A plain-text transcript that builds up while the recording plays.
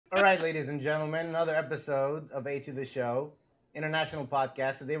All right, ladies and gentlemen, another episode of A to the Show, international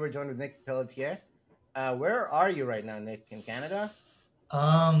podcast. Today we're joined with Nick Pelletier. Where are you right now, Nick? In Canada?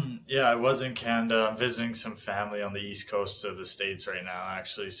 Yeah, I was in Canada. I'm visiting some family on the east coast of the States right now,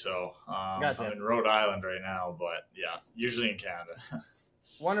 actually. So, I'm Gotcha. in Rhode Island right now, but yeah, usually in Canada.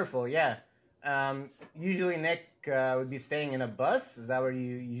 Wonderful, yeah. Usually Nick would be staying in a bus. Is that where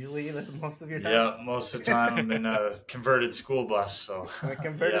you usually live most of your time? Yeah, most of the time I'm in a converted school bus. So, In a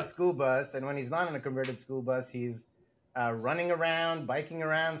converted yeah, school bus, and when he's not in a converted school bus, he's running around, biking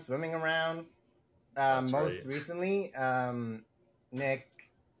around, swimming around. that's right. Most recently, Nick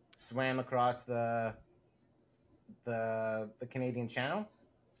swam across the Canadian Channel.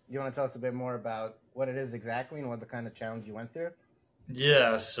 You want to tell us a bit more about what it is exactly and what the kind of challenge you went through?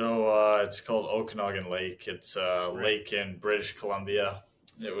 Yeah, so it's called Okanagan Lake. It's a Right. lake in British Columbia.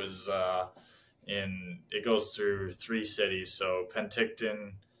 It was it goes through three cities, so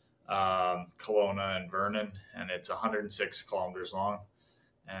Penticton, Kelowna, and Vernon, and it's 106 kilometers long.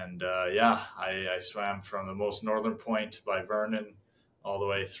 And yeah, I swam from the most northern point by Vernon all the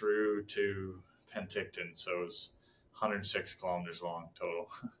way through to Penticton. So it was 106 kilometers long total.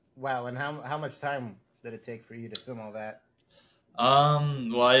 Wow, and how much time did it take for you to swim all that?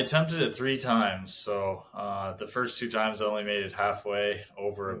 Well, I attempted it three times. So the first two times I only made it halfway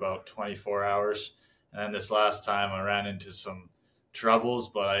over Oof. about 24 hours. And then this last time I ran into some troubles,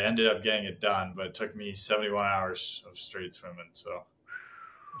 but I ended up getting it done. But it took me 71 hours of straight swimming. So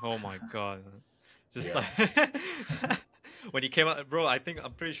Oh my god. Just yeah. like when you came out, bro, I'm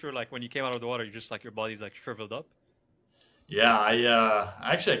pretty sure like when you came out of the water, you just like your body's like shriveled up. Yeah,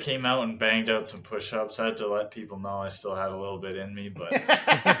 I came out and banged out some push-ups. I had to let people know I still had a little bit in me, but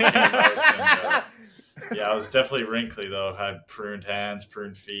I came out and yeah, I was definitely wrinkly though. Had pruned hands,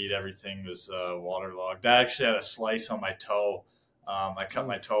 pruned feet. Everything was waterlogged. I actually had a slice on my toe. I cut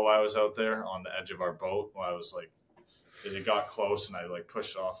my Ooh. toe while I was out there on the edge of our boat. While I was like, it got close and I like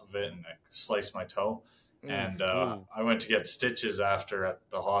pushed off of it and I sliced my toe. Oof. And Ooh. I went to get stitches after at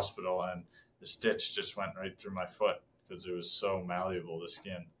the hospital, and the stitch just went right through my foot because it was so malleable, the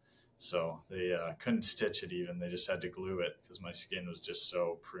skin. So they couldn't stitch it even. They just had to glue it because my skin was just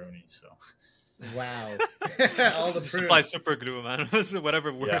so pruny. So Wow. All the Just apply prune. super glue, man.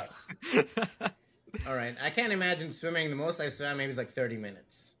 Whatever yeah, works. All right. I can't imagine swimming. The most I swam maybe is like 30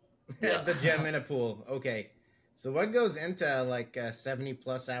 minutes yeah. at the gym in a pool. Okay. So what goes into like a 70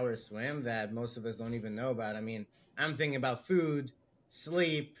 plus hour swim that most of us don't even know about? I mean, I'm thinking about food,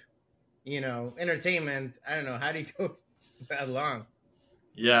 sleep, entertainment. I don't know. How do you go that long?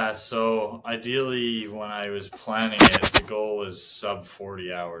 Yeah, so ideally, when I was planning it, the goal was sub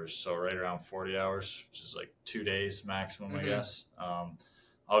 40 hours. So right around 40 hours, which is like 2 days maximum, I Mm-hmm. guess.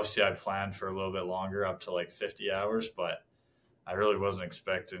 Obviously, I planned for a little bit longer, up to like 50 hours, but I really wasn't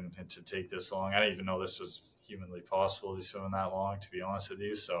expecting it to take this long. I didn't even know this was humanly possible to be swimming that long, to be honest with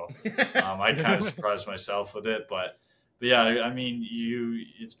you. So I kind of surprised myself with it, but yeah, I mean,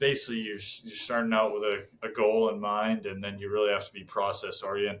 it's basically you're starting out with a goal in mind, and then you really have to be process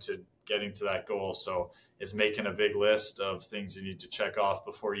oriented getting to that goal. So it's making a big list of things you need to check off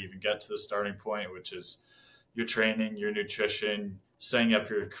before you even get to the starting point, which is your training, your nutrition, setting up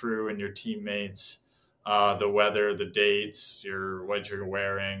your crew and your teammates, the weather, the dates, what you're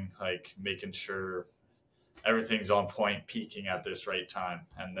wearing, like making sure everything's on point, peaking at this right time.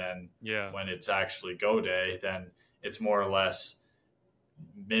 And then Yeah. when it's actually go day, then it's more or less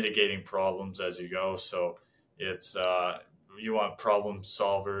mitigating problems as you go. So it's you want problem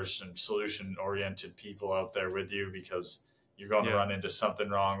solvers and solution oriented people out there with you because you're going to Yeah. run into something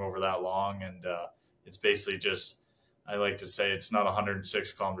wrong over that long. And it's basically just, I like to say it's not a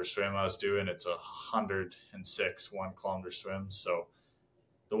 106 kilometer swim I was doing, it's a 106 1 kilometer swim. So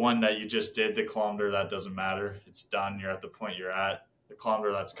the one that you just did, the kilometer, that doesn't matter. It's done. You're at the point you're at. The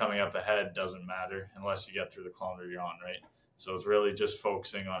kilometer that's coming up ahead doesn't matter unless you get through the kilometer you're on, right? So it's really just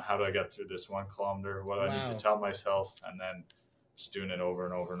focusing on how do I get through this 1 kilometer? What do I need to Wow. tell myself? And then just doing it over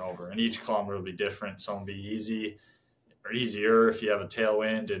and over and over. And each kilometer will be different. Some will be easy or easier if you have a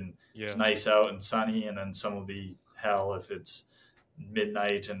tailwind and it's Yeah. nice out and sunny. And then some will be hell if it's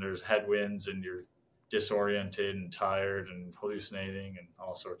midnight and there's headwinds and you're disoriented and tired and hallucinating and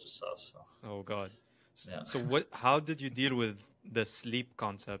all sorts of stuff. So Oh god. yeah, So how did you deal with the sleep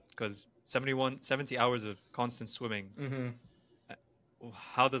concept? Because 70 hours of constant swimming. Mm-hmm.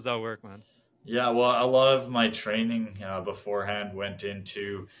 How does that work, man? yeah. Well, a lot of my training beforehand went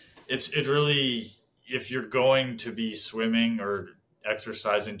into it. Really, if you're going to be swimming or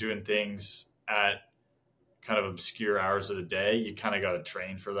exercising, doing things at kind of obscure hours of the day, you kind of got to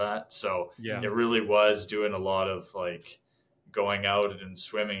train for that. So Yeah. it really was doing a lot of like going out and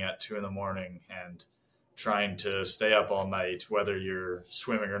swimming at 2 in the morning and trying to stay up all night, whether you're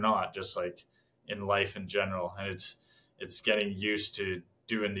swimming or not, just like in life in general. And it's getting used to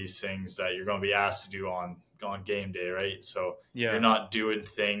doing these things that you're going to be asked to do on game day, right? So you're Yeah. not doing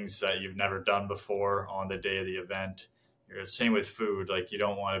things that you've never done before on the day of the event. You're the same with food. Like you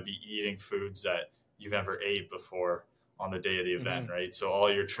don't want to be eating foods that you've never ate before on the day of the event, Mm-hmm. right? So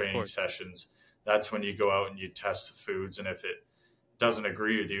all your Of training course. sessions, that's when you go out and you test the foods. And if it doesn't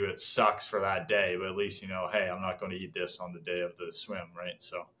agree with you, it sucks for that day. But at least you know, hey, I'm not going to eat this on the day of the swim, right?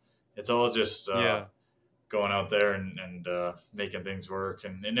 So it's all just Yeah. going out there and making things work.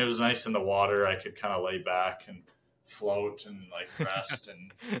 And it was nice in the water. I could kind of lay back and float and like rest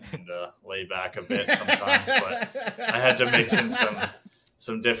and lay back a bit sometimes. But I had to mix in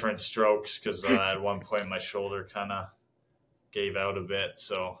some different strokes because at one point my shoulder kind of gave out a bit,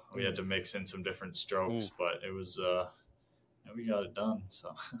 so we had to mix in some different strokes. Ooh. But it was we got it done.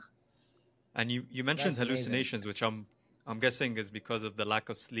 So And you mentioned That's amazing. hallucinations, which I'm guessing is because of the lack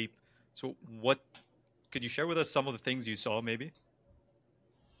of sleep. So what could you share with us some of the things you saw maybe?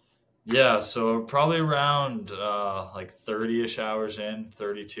 yeah, so probably around like 30-ish hours in,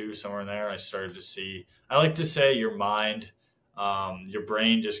 32, somewhere in there, I started to see. I like to say your mind, your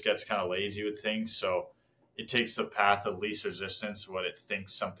brain just gets kind of lazy with things. So it takes the path of least resistance, what it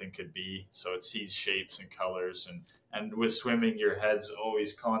thinks something could be. So it sees shapes and colors. And with swimming, your head's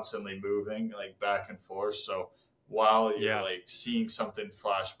always constantly moving, like back and forth. So while you're Yeah. like seeing something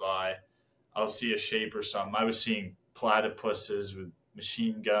flash by, I'll see a shape or something. I was seeing platypuses with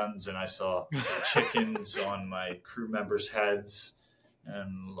machine guns, and I saw chickens on my crew members' heads,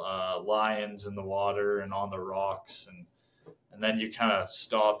 and lions in the water and on the rocks, and then you kind of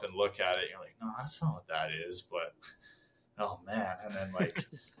stop and look at it. You're like, no, that's not what that is. But oh man, and then like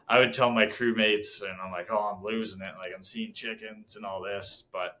I would tell my crewmates, and I'm like, oh, I'm losing it. Like I'm seeing chickens and all this,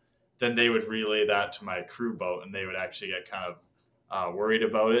 but then they would relay that to my crew boat, and they would actually get kind of worried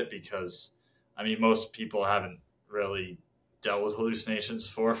about it because, I mean, most people haven't really dealt with hallucinations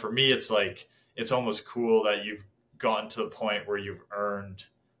before. For me, it's like it's almost cool that you've gotten to the point where you've earned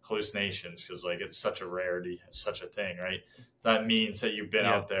hallucinations because like it's such a rarity, it's such a thing, right? That means that you've been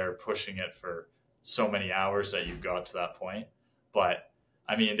Yeah. out there pushing it for so many hours that you've got to that point. But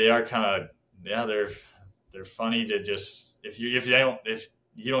I mean, they are kind of yeah, they're funny to just if you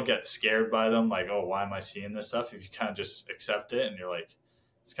don't get scared by them, like oh why am I seeing this stuff? If you kind of just accept it and you're like,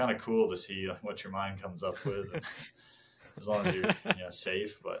 it's kind of cool to see like, what your mind comes up with, as long as you're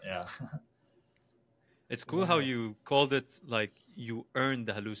safe. But yeah, It's cool how Wow. you called it like you earned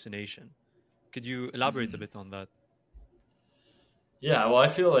the hallucination. Could you elaborate a hmm bit on that? yeah. Well, I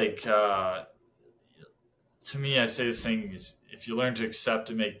feel like to me, I say this thing is if you learn to accept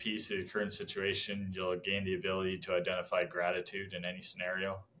and make peace with your current situation, you'll gain the ability to identify gratitude in any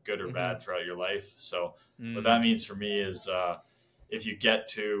scenario, good or Mm-hmm. bad, throughout your life. So, what that Mm. means for me is if you get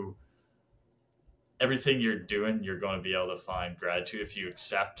to everything you're doing, you're going to be able to find gratitude if you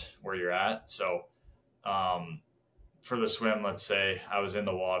accept where you're at. So, um, for the swim, let's say I was in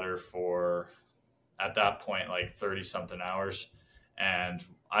the water for at that point like 30 something hours, and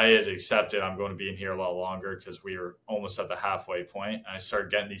I had accepted I'm going to be in here a lot longer because we were almost at the halfway point, and I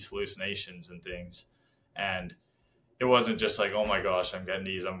started getting these hallucinations and things. And it wasn't just like, oh my gosh, I'm getting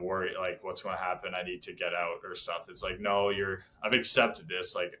these, I'm worried, like what's going to happen, I need to get out or stuff. It's like, no, I've accepted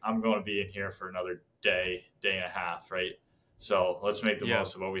this, like I'm going to be in here for another day and a half, right? So let's make the Yeah.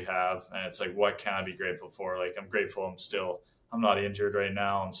 most of what we have. And it's like, what can I be grateful for? Like I'm grateful I'm not injured right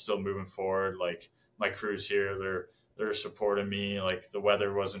now, I'm still moving forward. Like my crew's here, they're supporting me, like the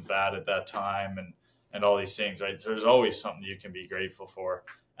weather wasn't bad at that time, and all these things, right? So there's always something you can be grateful for.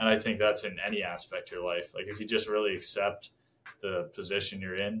 And I think that's in any aspect of your life. Like if you just really accept the position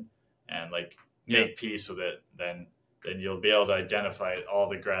you're in and like Yeah. make peace with it, then you'll be able to identify all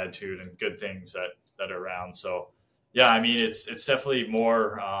the gratitude and good things that are around. So yeah, I mean it's definitely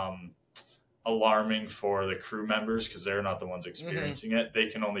more alarming for the crew members because they're not the ones Mm-hmm. experiencing it. They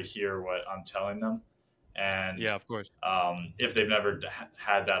can only hear what I'm telling them, and Yeah, of course. if they've never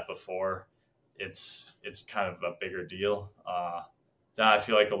had that before, it's kind of a bigger deal. That I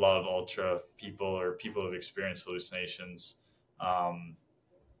feel like a lot of ultra people or people who've experienced hallucinations um,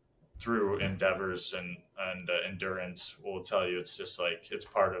 through endeavors and endurance will tell you it's just like it's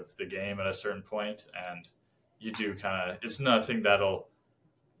part of the game at a certain point, and you do kind of it's nothing that'll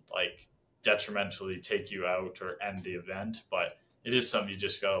like detrimentally take you out or end the event, but it is something you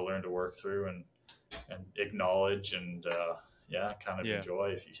just got to learn to work through and acknowledge and yeah, kind of Yeah.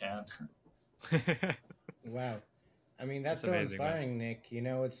 enjoy if you can. Wow. I mean, that's That's so amazing, man. inspiring, Nick. You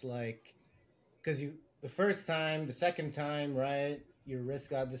know, it's like because the first time, the second time, right? Your wrist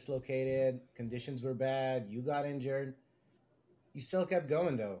got dislocated, conditions were bad, you got injured. You still kept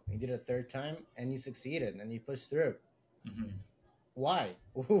going though. You did it a third time and you succeeded and you pushed through. Mm-hmm. Why?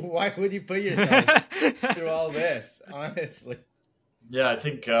 Why would you put yourself through all this? Honestly. Yeah, I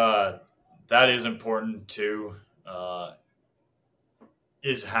think that is important too.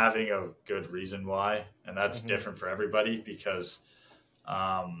 Is having a good reason why, and that's different for everybody because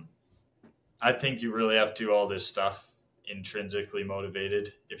I think you really have to do all this stuff intrinsically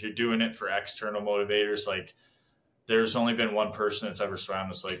motivated. If you're doing it for external motivators, like there's only been one person that's ever swam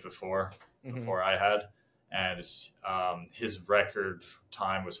this lake before I had, and his record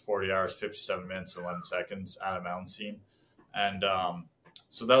time was 40 hours, 57 minutes, 11 seconds at a mountain scene, and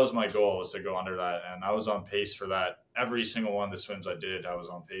so that was my goal, was to go under that, and I was on pace for that. Every single one of the swims I did, I was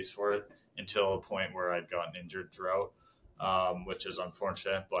on pace for it until a point where I'd gotten injured throughout, which is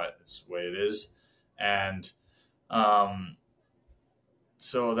unfortunate, but it's the way it is. And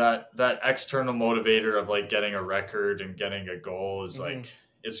so that external motivator of like getting a record and getting a goal is like,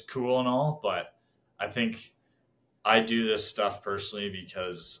 it's cool and all, but I think I do this stuff personally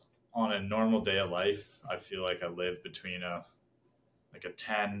because on a normal day of life, I feel like I live between a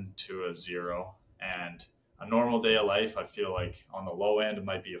 10 to a 0, and a normal day of life, I feel like on the low end, it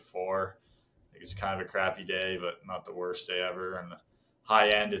might be a 4. It's kind of a crappy day, but not the worst day ever. And the high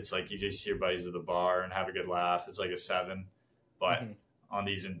end, it's like you just see your buddies at the bar and have a good laugh. It's like a 7. But on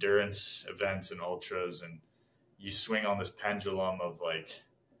these endurance events and ultras, and you swing on this pendulum of like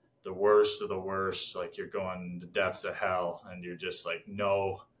the worst of the worst, like you're going the depths of hell and you're just like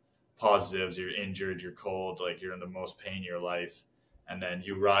no positives, you're injured, you're cold, like you're in the most pain of your life. And then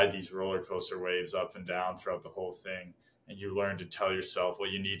you ride these roller coaster waves up and down throughout the whole thing. And you learn to tell yourself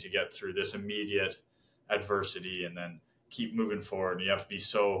what you need to get through this immediate adversity and then keep moving forward. And you have to be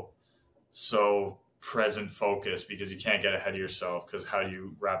so present focused because you can't get ahead of yourself, because how do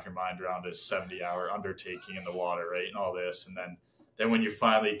you wrap your mind around a 70-hour undertaking in the water, right? And all this. And then when you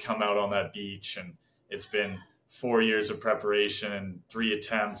finally come out on that beach and it's been 4 years of preparation and 3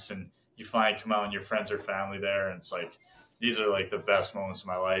 attempts and you finally come out and your friends or family there, and it's like, these are like the best moments of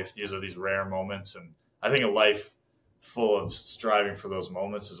my life. These are these rare moments. And I think a life full of striving for those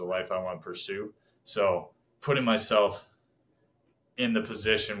moments is a life I want to pursue. So putting myself in the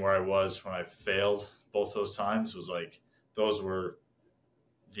position where I was when I failed both those times was like, those were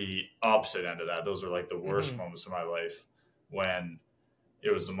the opposite end of that. Those were like the worst moments of my life when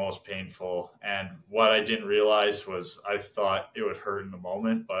it was the most painful. And what I didn't realize was I thought it would hurt in the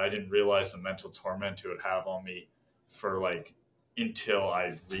moment, but I didn't realize the mental torment it would have on me for like until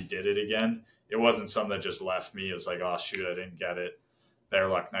I redid it again. It wasn't something that just left me. It was like, oh shoot, I didn't get it. Better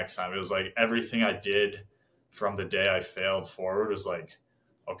luck next time. It was like everything I did from the day I failed forward was like,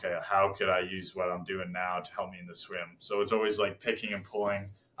 okay, how could I use what I'm doing now to help me in the swim? So it's always like picking and pulling.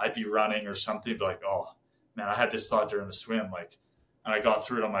 I'd be running or something, but like, oh man, I had this thought during the swim, like, and I got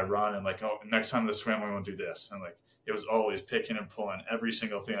through it on my run, and like, oh, next time in the swim, I'm going to do this. And like, it was always picking and pulling every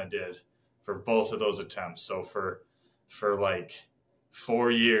single thing I did for both of those attempts. So for like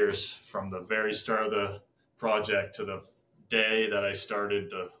 4 years from the very start of the project to the day that I started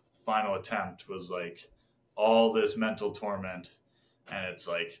the final attempt was like all this mental torment. And it's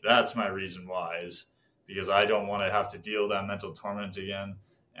like, that's my reason why, is because I don't want to have to deal with that mental torment again.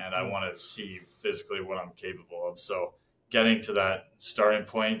 And I want to see physically what I'm capable of. So getting to that starting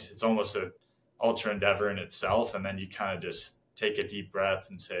point, it's almost an ultra endeavor in itself. And then you kind of just take a deep breath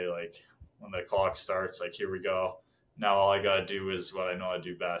and say, like, when the clock starts, like, here we go. Now all I got to do is what I know I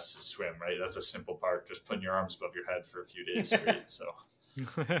do best, is swim, right? That's a simple part. Just putting your arms above your head for a few days straight. So,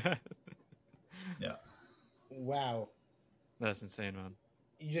 yeah. Wow. That's insane, man.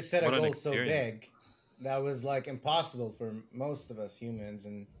 You just set a goal so big that was like impossible for most of us humans,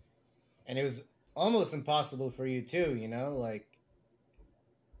 and it was almost impossible for you too, you know, like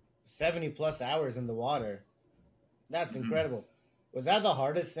 70 plus hours in the water. That's incredible. Was that the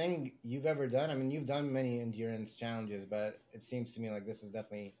hardest thing you've ever done? I mean, you've done many endurance challenges, but it seems to me like this is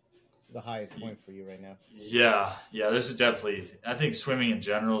definitely the highest point for you right now. Yeah, this is definitely, I think swimming in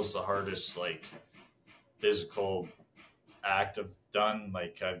general is the hardest, like, physical act I've done.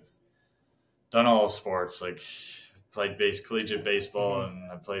 Like, I've done all sports, like played collegiate baseball, and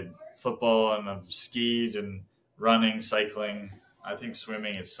I played football, and I've skied and running, cycling. I think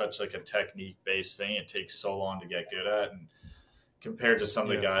swimming is such like a technique based thing. It takes so long to get good at, and compared to some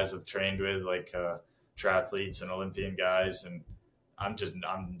of the guys I've trained with, like triathletes and Olympian guys, and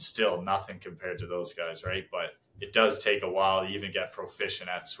I'm still nothing compared to those guys, right? But it does take a while to even get proficient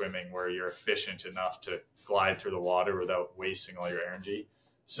at swimming, where you're efficient enough to glide through the water without wasting all your energy.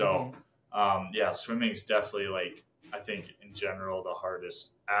 So Yeah, swimming is definitely like, I think in general the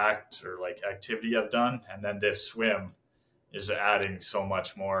hardest act or like activity I've done, and then this swim is adding so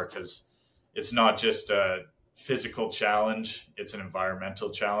much more because it's not just a physical challenge; it's an environmental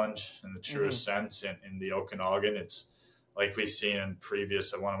challenge in the Hmm. truest sense. In the Okanagan, it's like we've seen in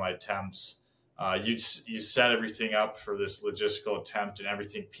previous at one of my attempts. You set everything up for this logistical attempt, and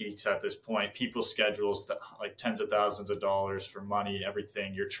everything peaks at this point. People schedules like tens of thousands of dollars for money,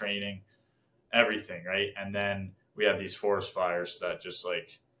 everything, your training, everything, right? And then we have these forest fires that just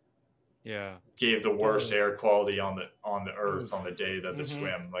like Yeah. gave the worst Totally. air quality on the earth Oof. on the day that the Hmm.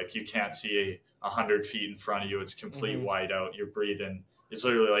 swim. Like you can't see 100 feet in front of you. It's complete Hmm. whiteout. You're breathing. It's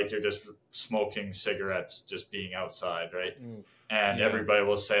literally like you're just smoking cigarettes, just being outside, right? Oof. And Yeah. everybody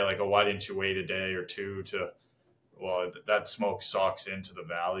will say like, "Oh, why didn't you wait a day or two to?" Well, that smoke socks into the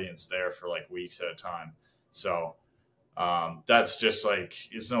valley and it's there for like weeks at a time. So that's just like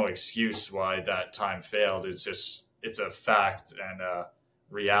it's no excuse why that time failed. It's just it's a fact and a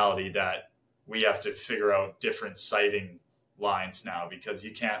reality that we have to figure out different sighting lines now because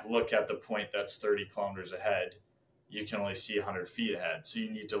you can't look at the point that's 30 kilometers ahead. You can only see 100 feet ahead. So you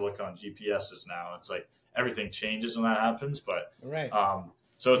need to look on GPSs now. It's like everything changes when that happens. But Right.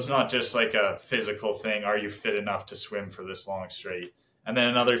 so it's Hmm. not just like a physical thing. Are you fit enough to swim for this long straight? And then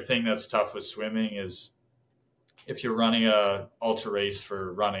another thing that's tough with swimming is if you're running a ultra race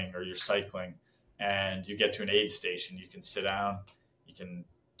for running or you're cycling and you get to an aid station, you can sit down, you can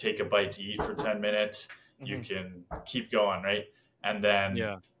take a bite to eat for 10 minutes, you Hmm. can keep going, right? And then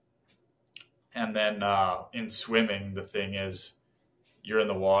Yeah. in swimming, the thing is you're in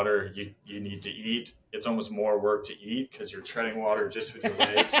the water, you need to eat. It's almost more work to eat because you're treading water just with your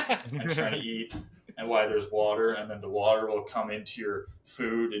legs and trying to eat and why there's water and then the water will come into your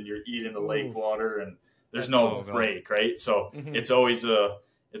food and you're eating the lake Ooh, water and there's that's no Oh God. disgusting. break, right? So Hmm. it's always a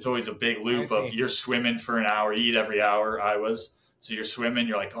big I loop of see. you're swimming for an hour, eat every hour. I was so you're swimming,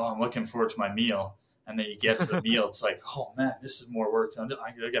 you're like, oh, I'm looking forward to my meal, and then you get to the meal, it's like, oh man, this is more work. I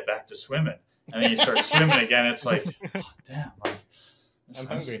gotta get back to swimming, and then you start swimming again. It's like, oh, damn, like, I'm this is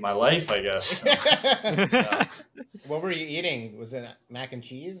hungry. my life, I guess. So, yeah. What were you eating? Was it mac and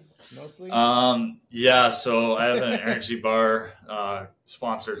cheese mostly? Yeah, so I have an energy bar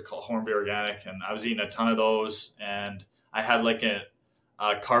sponsored called Hornby Organic, and I was eating a ton of those. And I had like a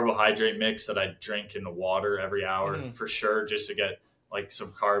carbohydrate mix that I drink in the water every hour Hmm. for sure, just to get like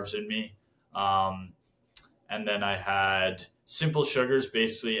some carbs in me. Um, and then I had simple sugars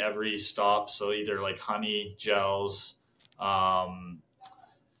basically every stop, so either like honey, gels, um,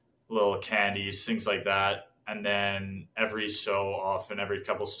 little candies, things like that. And then every so often, every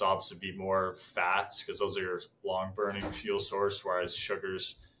couple stops would be more fats because those are your long burning fuel source, whereas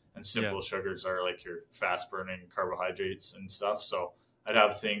sugars and Yeah. simple sugars are like your fast burning carbohydrates and stuff. So I'd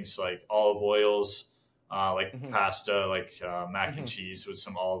have things like olive oils, like Hmm. pasta, like mac and Hmm. cheese with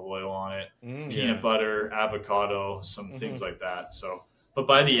some olive oil on it, Mm. peanut Yeah. butter, avocado, some Hmm. things like that. So, but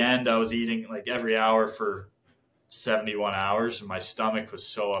by the end, I was eating like every hour for 71 hours and my stomach was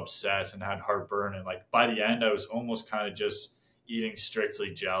so upset and had heartburn, and like by the end I was almost kind of just eating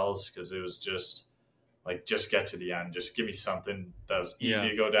strictly gels because it was just like just get to the end, just give me something that was easy Yeah.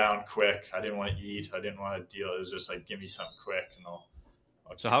 to go down quick. I didn't want to eat, I didn't want to deal, it was just like give me something quick and I'll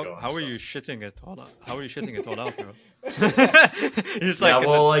So keep how going. how are So you shitting it all out? How are you shitting it all out, bro? It's yeah, like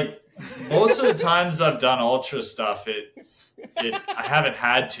well, like most of the times I've done ultra stuff, it I haven't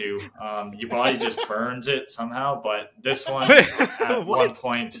had to. Your body just burns it somehow. But this one, at one what?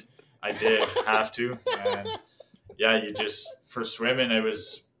 point, I did have to, and yeah, you just for swimming, it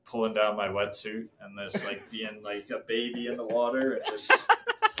was pulling down my wetsuit and this like being like a baby in the water and just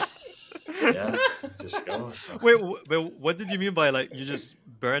yeah, just go. So. Wait, what did you mean by like you just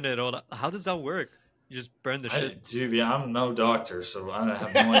burn it all out? How does that work? You just burn the shit? I'm no doctor, so I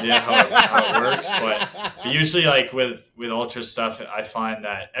have no idea how it works. But usually, like with ultra stuff, I find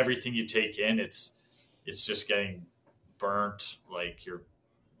that everything you take in, it's just getting burnt. Like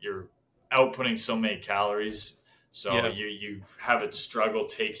you're outputting so many calories, so Yeah. you have a struggle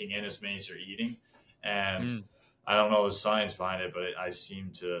taking in as many as you're eating. And Mm. I don't know the science behind it, but it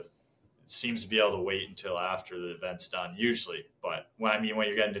seems to be able to wait until after the event's done usually. But when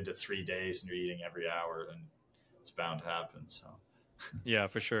you're getting into 3 days and you're eating every hour, then it's bound to happen. So Yeah,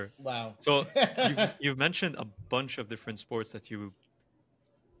 for sure. Wow. So you've mentioned a bunch of different sports that you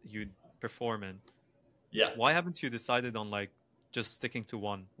perform in. yeah, Why haven't you decided on like just sticking to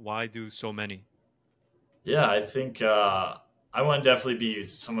one? Why do so many? yeah, I think I want to definitely be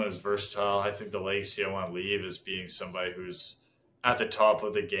someone who's versatile. I think the legacy I want to leave is being somebody who's at the top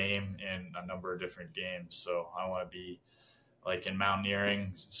of the game in a number of different games. So I want to be like in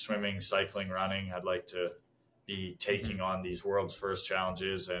mountaineering, swimming, cycling, running. I'd like to be Hmm. taking on these world's first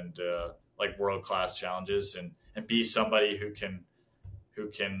challenges and like world class challenges, and be somebody who can.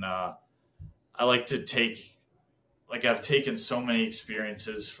 I like to take, like, I've taken so many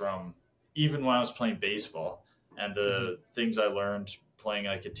experiences from even when I was playing baseball, and Hmm. the things I learned playing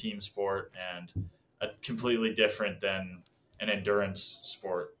like a team sport and a completely different than an endurance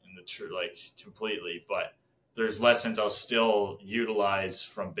sport in the true, like, completely. But there's lessons I'll still utilize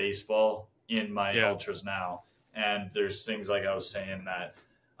from baseball in my Yeah. ultras now. And there's things like I was saying that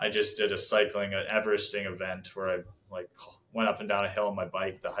I just did a cycling, an Everesting event where I like went up and down a hill on my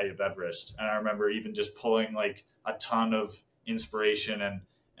bike, the height of Everest. And I remember even just pulling like a ton of inspiration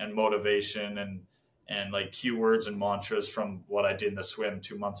and motivation and like keywords and mantras from what I did in the swim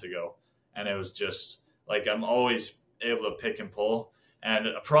 2 months ago. And it was just like I'm always able to pick and pull. And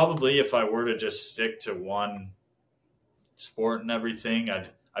probably if I were to just stick to one sport and everything,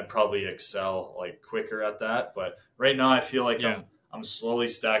 I'd probably excel like quicker at that. But right now, I feel like Yeah. I'm slowly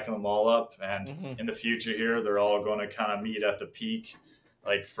stacking them all up, and Hmm. in the future here, they're all going to kind of meet at the peak,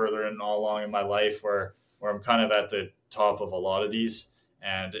 like further in all along in my life, where I'm kind of at the top of a lot of these.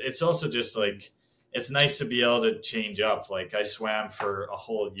 And it's also just like it's nice to be able to change up. Like I swam for a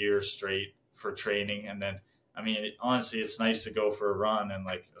whole year straight for training, and then I mean, honestly, it's nice to go for a run and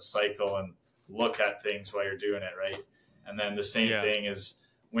like a cycle and look at things while you're doing it, right? And then the same Yeah. thing is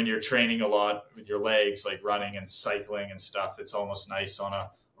when you're training a lot with your legs, like running and cycling and stuff, it's almost nice on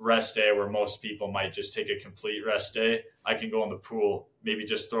a rest day where most people might just take a complete rest day. I can go in the pool, maybe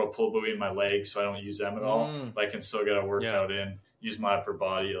just throw a pull buoy in my legs so I don't use them at all, Mm. but I can still get a Yeah. workout in, use my upper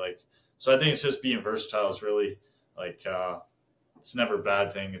body. Like, so I think it's just being versatile is really like, it's never a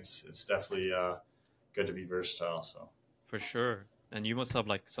bad thing. It's definitely good to be versatile. So, For sure. And you must have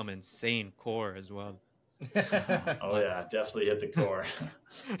like some insane core as well. oh Like, yeah, definitely hit the core.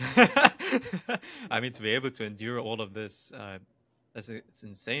 I mean, to be able to endure all of this, it's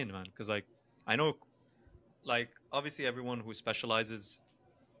insane, man. Because like, I know, like, obviously everyone who specializes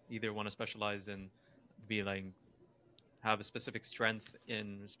either want to specialize in be like have a specific strength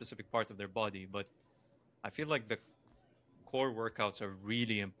in a specific part of their body, but I feel like the core workouts are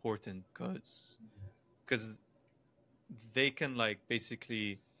really important because they can like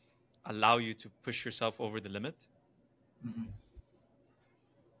basically allow you to push yourself over the limit. Mhm.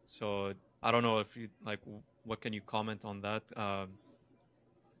 So I don't know if you like what can you comment on that?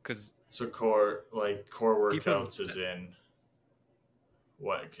 Because So core people, workouts is in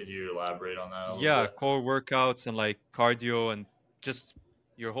what? Could you elaborate on that a little yeah, bit? core workouts and like cardio and just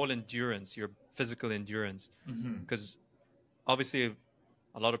your whole endurance, your physical endurance. Hmm. Because obviously,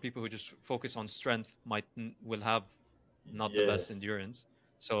 a lot of people who just focus on strength will have not the Yeah, best endurance.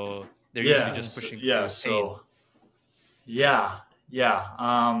 So they're usually yeah, Hmm. just pushing yeah. through pain. So yeah,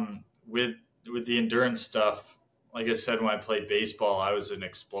 yeah. With the endurance stuff, like I said, when I played baseball, I was an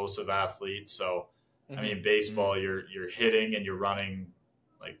explosive athlete. So I Hmm. mean, Mm. baseball, you're hitting and you're running,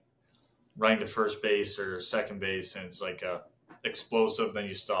 like running to first base or second base, and it's like a explosive. Then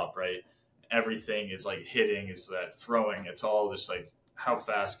you stop, right? Everything is like hitting, is that throwing. It's all just like how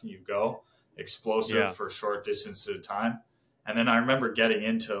fast can you go? Explosive Yeah. for short distance at a time. And then I remember getting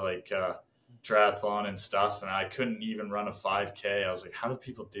into like triathlon and stuff, and I couldn't even run a 5K. I was like, how do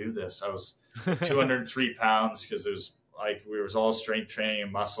people do this? I was like 203 pounds because it was like we was all strength training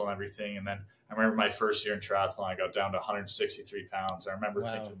and muscle and everything. And then I remember my first year in triathlon, I got down to 163 pounds. I remember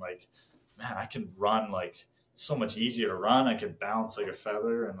Wow. thinking like, man, I can run like it's so much easier to run. I could bounce like a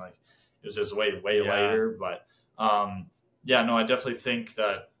feather, and like it was just way Yeah. lighter. But yeah, no, I definitely think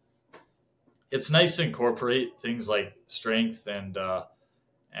that it's nice to incorporate things like strength and all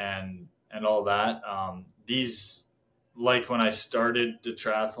that. These like when I started the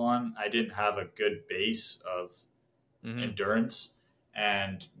triathlon, I didn't have a good base of Hmm. endurance,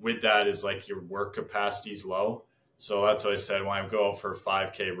 and with that is like your work capacity is low. So that's what I said when I go for a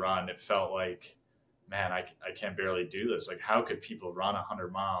 5K run. It felt like, man, I can barely do this. Like, how could people run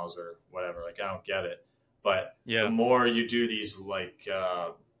 100 miles or whatever? Like, I don't get it. But the Yeah. more you do these like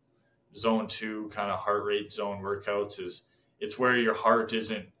zone two kind of heart rate zone workouts, is it's where your heart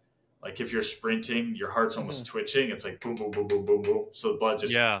isn't like if you're sprinting, your heart's Hmm. almost twitching. It's like boom, boom, boom, boom, boom, boom. So the blood's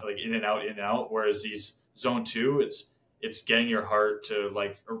just Yeah. like in and out, in and out. Whereas these zone two, it's getting your heart to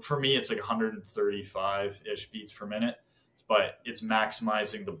like, or for me, it's like 135 ish beats per minute, but it's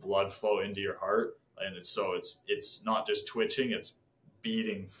maximizing the blood flow into your heart, and it's not just twitching; it's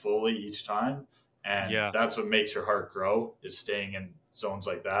beating fully each time, and Yeah. that's what makes your heart grow is staying in zones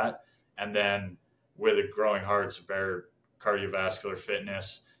like that. And then with a growing heart, it's better cardiovascular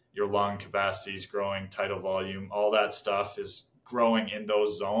fitness, your lung capacity is growing, tidal volume, all that stuff is growing in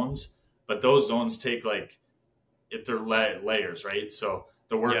those zones. But those zones take like they're layers, right? So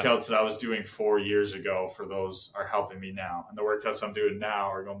the Yeah. workouts that I was doing 4 years ago for those are helping me now, and the workouts I'm doing now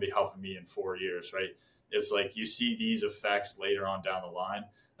are going to be helping me in 4 years, right? It's like you see these effects later on down the line.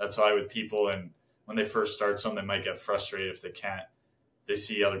 That's why with people, and when they first start something, they might get frustrated if they can't. They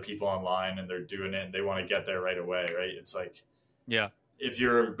see other people online and they're doing it and they want to get there right away, right? It's like, Yeah. if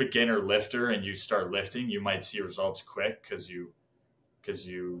you're a beginner lifter and you start lifting, you might see results quick because you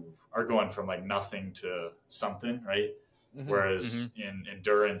are going from like nothing to something, right? Whereas in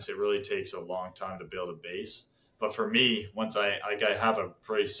endurance, it really takes a long time to build a base. But for me, once I have a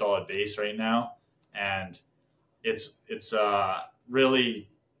pretty solid base right now, and it's really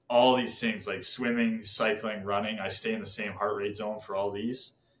all these things like swimming, cycling, running. I stay in the same heart rate zone for all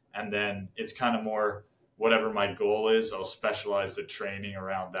these, and then it's kind of more whatever my goal is. I'll specialize the training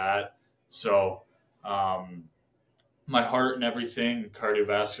around that. So my heart and everything,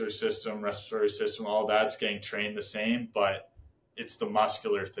 cardiovascular system, respiratory system, all that's getting trained the same, but it's the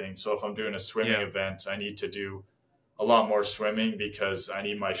muscular thing. So if I'm doing a swimming event, I need to do a lot more swimming because I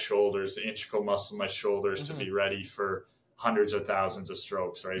need my shoulders, the integral muscle in my shoulders to be ready for hundreds of thousands of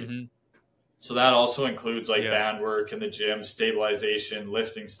strokes, right? So that also includes like band work in the gym, stabilization,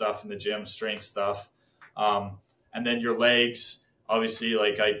 lifting stuff in the gym, strength stuff. And then your legs, obviously,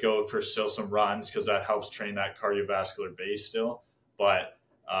 like I go for still some runs because that helps train that cardiovascular base still. But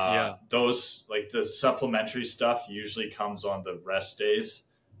those, like the supplementary stuff usually comes on the rest days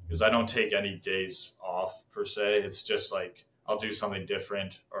because I don't take any days off per se. It's just like I'll do something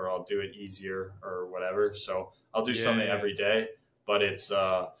different or I'll do it easier or whatever. So I'll do something every day, but it's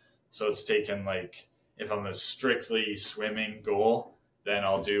so it's taken like if I'm a strictly swimming goal, then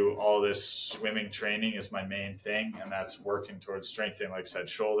I'll do all this swimming training is my main thing. And that's working towards strengthening, like I said,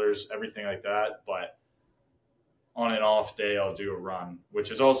 shoulders, everything like that. But on an off day, I'll do a run,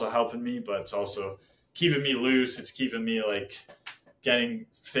 which is also helping me, but it's also keeping me loose. It's keeping me like getting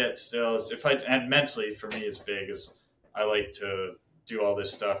fit still. And mentally for me, it's big is I like to do all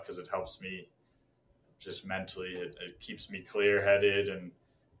this stuff because it helps me just mentally. It keeps me clear headed and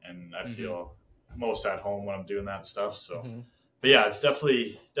I feel most at home when I'm doing that stuff. So, but yeah, it's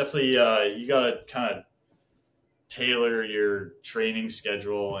definitely you got to kind of tailor your training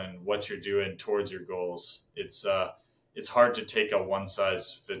schedule and what you're doing towards your goals. It's hard to take a one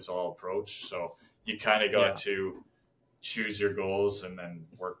size fits all approach. So you kind of got to choose your goals and then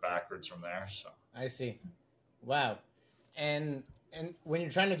work backwards from there. So I see. Wow. And when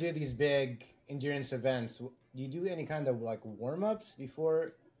you're trying to do these big endurance events, do you do any kind of like warm-ups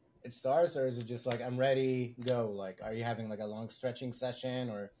before it starts, or is it just like I'm ready, go? Like, are you having like a long stretching session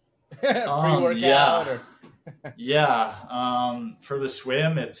or pre-workout? For the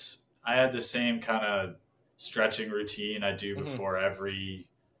swim, I had the same kind of stretching routine I do before every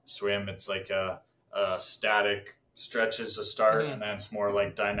swim. It's like a static stretches to start, and then it's more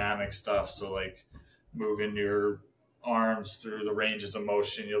like dynamic stuff. So like moving your arms through the ranges of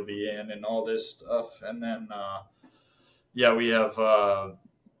motion you'll be in and all this stuff. And then we have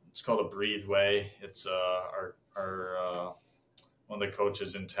it's called a breathe way. It's our one of the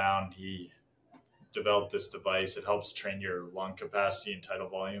coaches in town, he developed this device. It helps train your lung capacity and tidal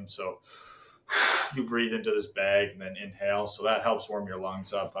volume. So you breathe into this bag and then inhale, so that helps warm your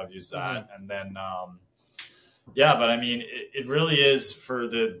lungs up. I've used that. And then but I mean it really is for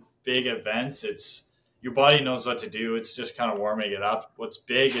the big events. It's your body knows what to do. It's just kind of warming it up. What's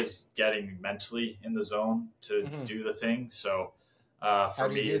big is getting mentally in the zone to do the thing. So for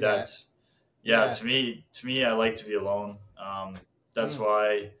me, that's to me, I like to be alone. That's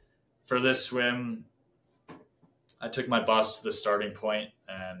why for this swim, I took my bus to the starting point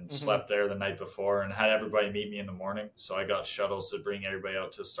and slept there the night before and had everybody meet me in the morning. So I got shuttles to bring everybody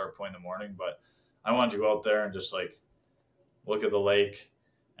out to the start point in the morning. But I wanted to go out there and just like look at the lake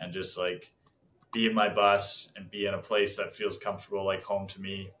and just like be in my bus and be in a place that feels comfortable, like home to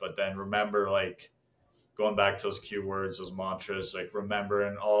me. But then remember, like going back to those cue words, those mantras, like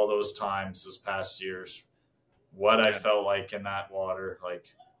remembering all those times this past years, what I felt like in that water, like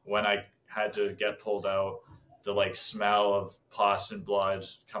when I had to get pulled out, the like smell of pus and blood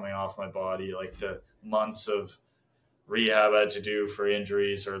coming off my body, like the months of rehab I had to do for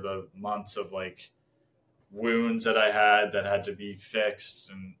injuries, or the months of like wounds that I had to be fixed.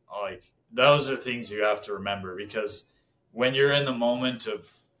 And like, those are things you have to remember, because when you're in the moment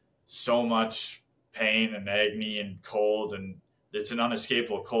of so much pain and agony and cold, and it's an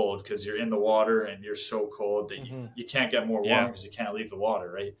unescapable cold because you're in the water and you're so cold that you can't get more warm because you can't leave the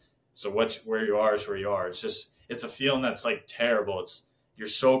water, right? So where you are is where you are. It's a feeling that's like terrible. you're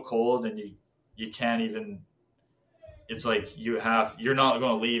so cold and you can't even, it's like you're not going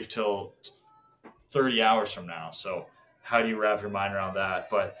to leave till 30 hours from now. So how do you wrap your mind around that?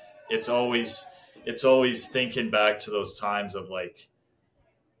 But it's always thinking back to those times of like,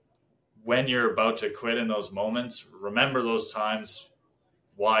 when you're about to quit in those moments, remember those times,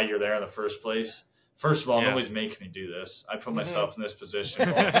 why you're there in the first place. First of all, Yeah. nobody's making me do this. I put Mhm. myself in this position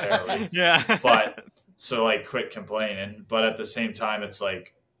voluntarily. Yeah. But so like quit complaining. But at the same time, it's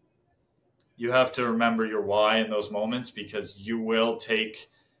like, you have to remember your why in those moments, because you will take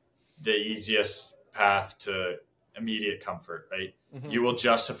the easiest path to immediate comfort, right? Mhm. You will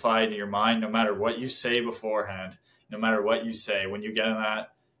justify it in your mind no matter what you say beforehand, no matter what you say. When you get in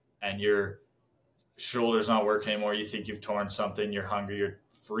that and your shoulder's not working anymore, you think you've torn something, you're hungry, you're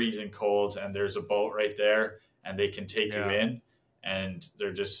freezing cold, and there's a boat right there and they can take you Yeah. in, and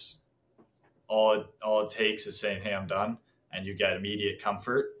they're just, all it takes is saying, hey, I'm done, and you get immediate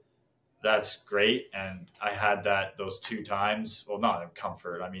comfort. That's great. And I had that those 2 times. Well, not in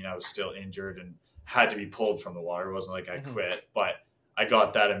comfort. I mean, I was still injured and had to be pulled from the water. It wasn't like I Mhm. quit, but I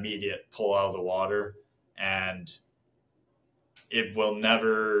got that immediate pull out of the water, and it will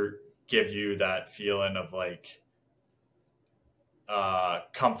never give you that feeling of like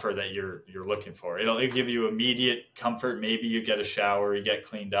comfort that you're looking for. It'll give you immediate comfort. Maybe you get a shower, you get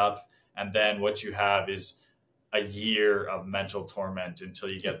cleaned up, and then what you have is a year of mental torment until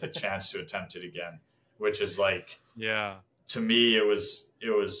you get the chance to attempt it again, which is like, Yeah. to me, it was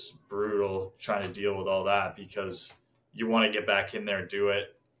brutal trying to deal with all that, because you want to get back in there and do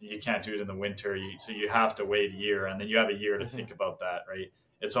it. You can't do it in the winter, so you have to wait a year, and then you have a year to Mhm. think about that, right?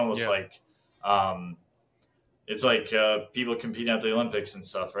 It's almost Yeah. like people competing at the Olympics and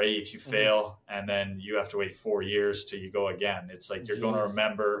stuff, right? If you fail and then you have to wait 4 years till you go again, it's like you're going to Jeez.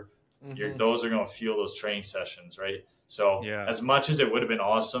 remember. Mhm. Those are going to fuel those training sessions, right? So Yeah. as much as it would have been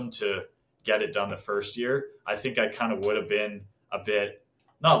awesome to get it done the first year, I think I kind of would have been a bit,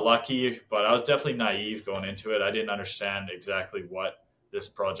 not lucky, but I was definitely naive going into it. I didn't understand exactly what this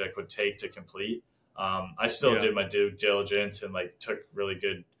project would take to complete. I still Yeah. did my due diligence and like took really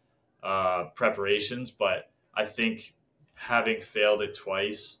good preparations, but I think having failed it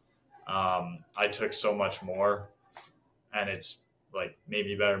twice, I took so much more, and it's like made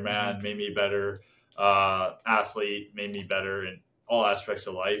me a better man, made me a better athlete, made me better in all aspects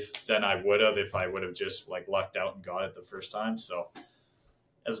of life than I would have if I would have just like lucked out and got it the first time. So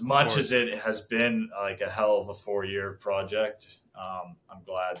as much as it has been like a hell of a 4-year project, I'm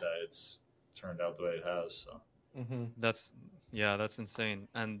glad that it's turned out the way it has. So Mhm. That's insane.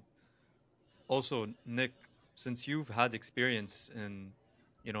 And also, Nick, since you've had experience in,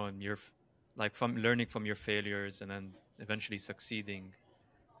 in like from learning from your failures and then eventually succeeding,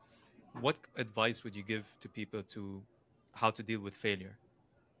 what advice would you give to people to how to deal with failure?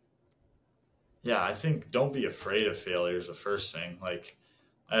 yeah, I think don't be afraid of failure is the first thing. Like,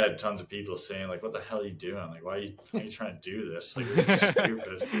 I had tons of people saying, like, what the hell are you doing? Like, why are you trying to do this? Like, this is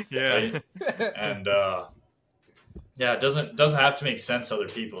stupid. Yeah. Right? And yeah, it doesn't have to make sense to other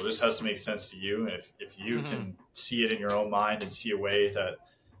people. It just has to make sense to you. And if you can see it in your own mind and see a way that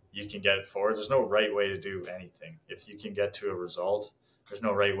you can get it forward, there's no right way to do anything. If you can get to a result, there's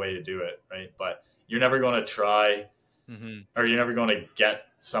no right way to do it, right? But you're never going to try, or you're never going to get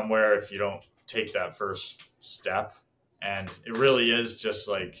somewhere if you don't take that first step. And it really is just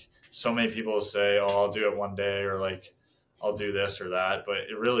like, so many people say, oh, I'll do it one day, or like, I'll do this or that. But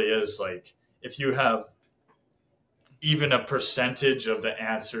it really is like, if you have even a percentage of the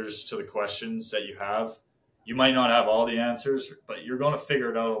answers to the questions that you have, you might not have all the answers, but you're going to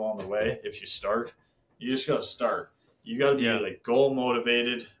figure it out along the way. If you start, you just got to start. You got to be like goal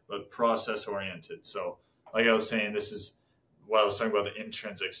motivated, but process oriented. So like I was saying, this is what I was talking about, the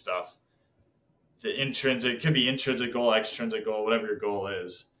intrinsic stuff. The intrinsic, it could be intrinsic goal, extrinsic goal, whatever your goal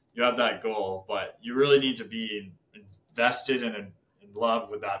is. You have that goal, but you really need to be invested and in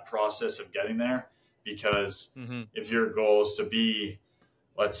love with that process of getting there. Because if your goal is to be,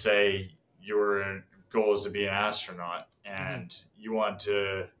 let's say your goal is to be an astronaut, and you weren't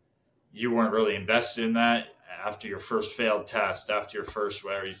really invested in that after your first failed test, after your first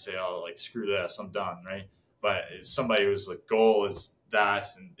whatever, you say, oh, like, screw this, I'm done, right? But it's somebody whose like goal is that,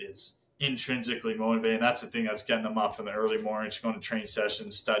 and it's intrinsically motivating. That's the thing that's getting them up in the early mornings, going to training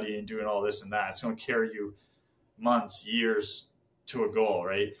sessions, studying, doing all this and that. It's going to carry you months, years to a goal,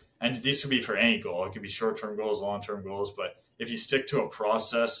 right? And these could be for any goal. It could be short-term goals, long-term goals. But if you stick to a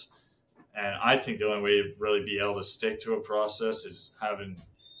process, and I think the only way to really be able to stick to a process is having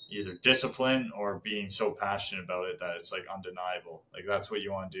either discipline or being so passionate about it that it's like undeniable. Like, that's what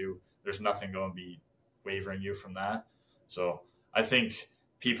you want to do. There's nothing going to be wavering you from that. So I think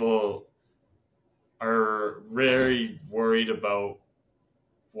people are very worried about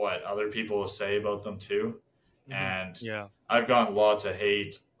what other people will say about them too. Mm-hmm. And Yeah. I've gotten lots of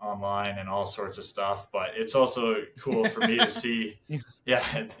hate online and all sorts of stuff, but it's also cool for me to see. Yeah,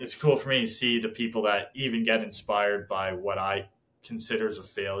 it's cool for me to see the people that even get inspired by what I consider as a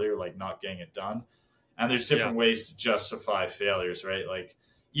failure, like not getting it done. And there's Yeah. different ways to justify failures, right? Like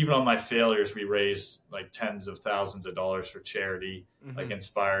even on my failures, we raised like tens of thousands of dollars for charity, like Mm-hmm.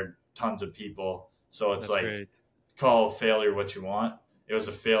 inspired tons of people. So it's That's like, great. call failure what you want. It was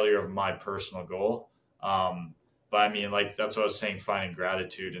a failure of my personal goal. But I mean, like, that's what I was saying, finding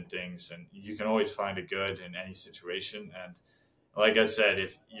gratitude in things. And you can always find a good in any situation. And like I said,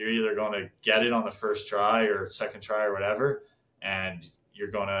 if you're either going to get it on the first try or second try or whatever, and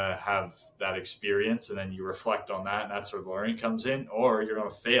you're going to have that experience and then you reflect on that, and that's where the learning comes in, or you're going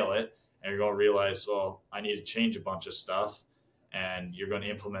to fail it and you're going to realize, well, I need to change a bunch of stuff, and you're going to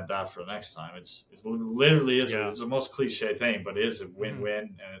implement that for the next time. It literally is, Yeah. it's the most cliche thing, but it is a win-win.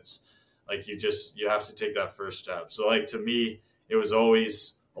 Mm-hmm. And it's like, you have to take that first step. So like, to me, it was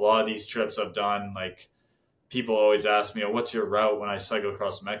always a lot of these trips I've done, like, people always ask me, oh, what's your route when I cycle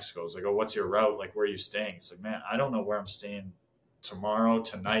across Mexico? It's like, oh, what's your route? Like, where are you staying? It's like, man, I don't know where I'm staying tomorrow,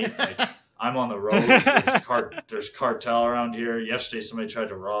 tonight. Like, I'm on the road. There's cartel around here. Yesterday, somebody tried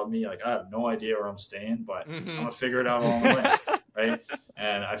to rob me. Like, I have no idea where I'm staying, but I'm Mm-hmm. going to figure it out along the way. Right.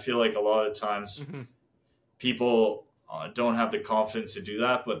 And I feel like a lot of times Mm-hmm. people don't have the confidence to do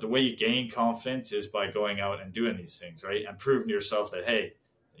that. But the way you gain confidence is by going out and doing these things, right? And proving to yourself that, hey,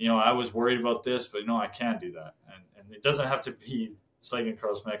 I was worried about this, but I can do that. And it doesn't have to be cycling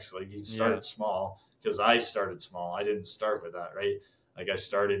across Mexico. Like, you started small, because I started small. I didn't start with that, right? Like, I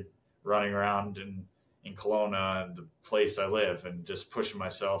started running around in Kelowna, the place I live, and just pushing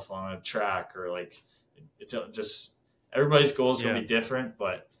myself on a track, or like, it just, everybody's goals is going to be different,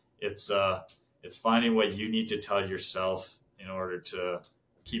 but it's finding what you need to tell yourself in order to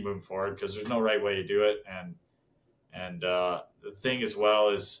keep moving forward, because there's no right way to do it. And the thing as well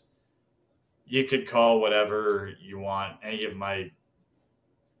is, you could call whatever you want. Any of my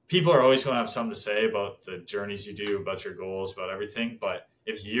people are always going to have something to say about the journeys you do, about your goals, about everything. But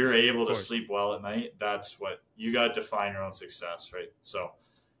if you're able to sleep well at night, that's what you got to define your own success, right? So,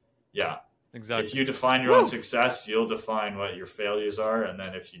 yeah, Exactly. if you define your own success, you'll define what your failures are. And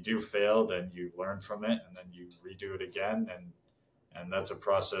then if you do fail, then you learn from it, and then you redo it again. And that's a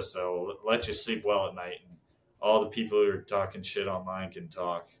process that will let you sleep well at night. And all the people who are talking shit online can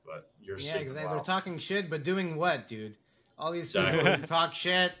talk, but you're sleeping exactly. well. They're talking shit, but doing what, dude? All these people who talk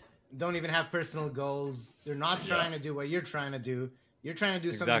shit, don't even have personal goals. They're not trying to do what you're trying to do. You're trying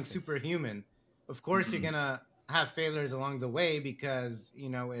to do something superhuman. Of course, you're gonna have failures along the way, because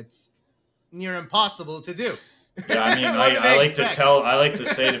it's near impossible to do. Yeah, I mean, I like to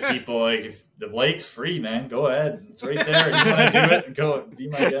say to people, like, if the lake's free, man, go ahead. It's right there. You want to do it? Go, be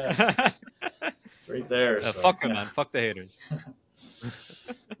my guest. It's right there. So. Fuck them, man. Fuck the haters.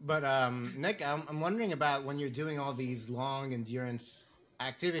 But Nick, I'm wondering about when you're doing all these long endurance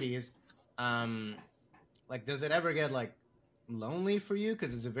activities. Like, does it ever get like lonely for you?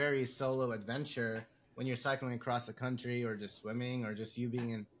 Because it's a very solo adventure when you're cycling across the country, or just swimming, or just you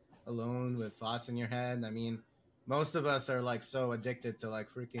being alone with thoughts in your head. I mean, most of us are like so addicted to like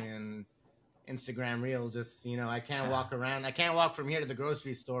freaking Instagram reels. Just I can't walk around. I can't walk from here to the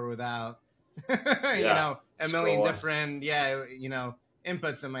grocery store without a million different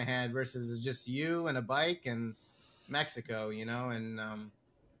inputs in my head, versus it's just you and a bike and Mexico, and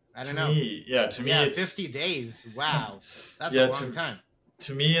I don't know. To me, it's 50 days. Wow, that's a long time.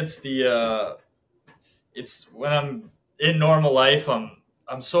 To me, it's it's when I'm in normal life,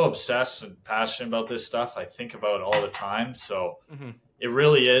 I'm so obsessed and passionate about this stuff. I think about it all the time. So it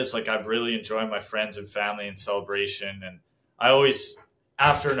really is like, I'm really enjoying my friends and family and celebration. And I always,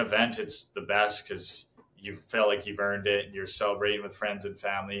 after an event, it's the best, because you feel like you've earned it and you're celebrating with friends and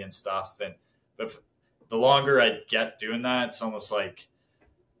family and stuff. But the longer I get doing that, it's almost like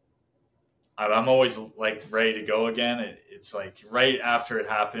I'm always like ready to go again. It's like right after it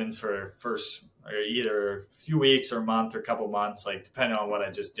happens, for first, or either a few weeks or a month or a couple months, like depending on what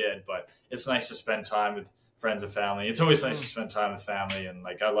I just did. But it's nice to spend time with friends and family. It's always nice to spend time with family, and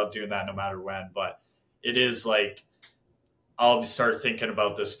like, I love doing that no matter when. But it is like, I'll start thinking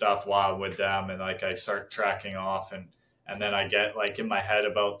about this stuff while I'm with them, and like, I start tracking off, and then I get like in my head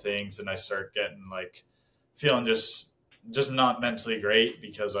about things, and I start getting like feeling just not mentally great,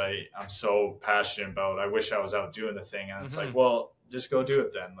 because I'm so passionate about, I wish I was out doing the thing. And it's like, well, just go do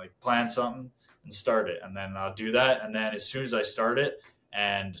it then. Like, plan something and start it. And then I'll do that. And then as soon as I start it,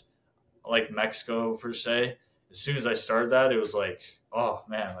 and like Mexico per se, as soon as I started that, it was like, oh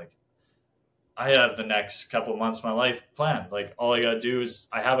man, like I have the next couple of months of my life planned. Like all I gotta do is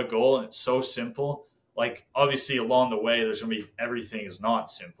I have a goal and it's so simple. Like obviously along the way there's gonna be everything is not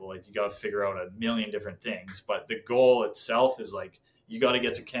simple. Like you gotta figure out a million different things. But the goal itself is like you gotta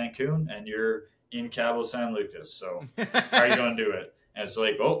get to Cancun and you're in Cabo San Lucas. So how are you gonna do it? And it's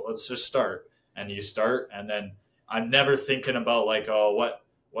like, oh, let's just start. And you start and then I'm never thinking about like, oh, what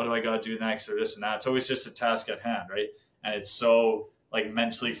do I gotta do next or this and that. It's always just a task at hand, right? And it's so like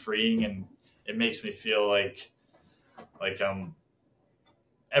mentally freeing and it makes me feel like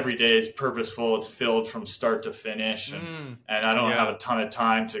every day is purposeful. It's filled from start to finish, and I don't have a ton of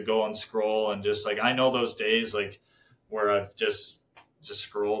time to go and scroll and just like I know those days like where I've just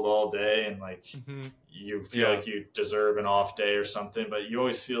scrolled all day and like you feel like you deserve an off day or something, but you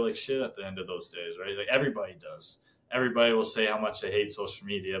always feel like shit at the end of those days, right? Like everybody does. Everybody will say how much they hate social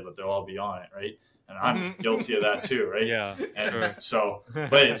media, but they'll all be on it, right? And I'm guilty of that too, right? Yeah. And sure. so,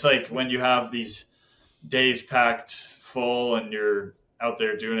 but it's like when you have these days packed full and you're out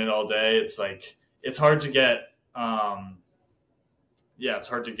there doing it all day, it's like, it's hard to get, it's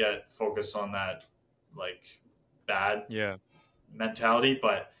hard to get focused on that like bad mentality.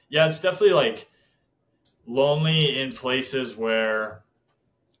 But yeah, it's definitely like lonely in places where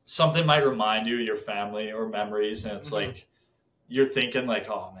something might remind you of your family or memories. And it's like, you're thinking like,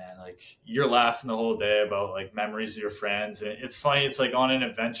 oh man, like you're laughing the whole day about like memories of your friends. And it's funny. It's like on an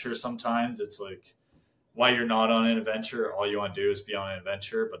adventure. Sometimes it's like why you're not on an adventure. All you want to do is be on an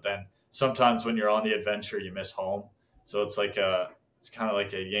adventure. But then sometimes when you're on the adventure, you miss home. So it's like it's kind of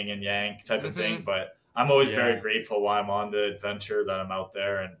like a yin and yang type of thing. But I'm always very grateful while I'm on the adventure that I'm out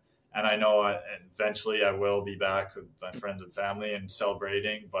there. And I know eventually I will be back with my friends and family and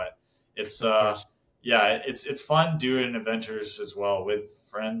celebrating, but it's, it's fun doing adventures as well with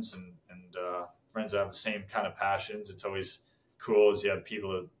friends and friends that have the same kind of passions. It's always cool as you have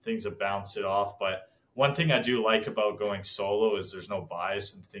things that bounce it off. But one thing I do like about going solo is there's no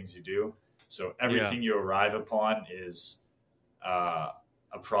bias in the things you do. So everything you arrive upon is a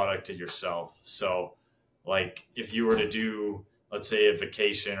product of yourself. So like if you were to do, let's say a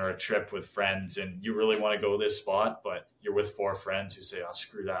vacation or a trip with friends and you really want to go this spot, but you're with 4 friends who say, oh,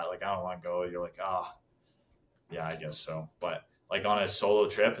 screw that. Like, I don't want to go. You're like, yeah, I guess so. But like on a solo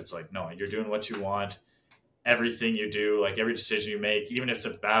trip, it's like, no, you're doing what you want. Everything you do, like every decision you make, even if it's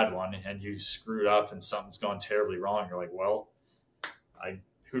a bad one and you screwed up and something's gone terribly wrong, you're like, well,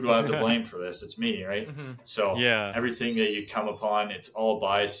 who do I have to blame for this? It's me, right? So everything that you come upon, it's all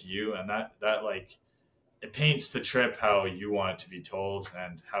biased to you. And that like, it paints the trip how you want it to be told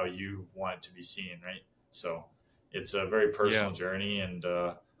and how you want it to be seen, right? So it's a very personal journey, and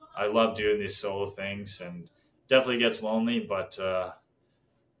I love doing these solo things, and definitely gets lonely, but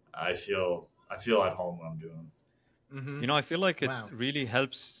I feel at home when I'm doing them. You know, I feel like it really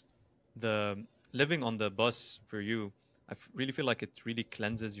helps the living on the bus for you. Really feel like it really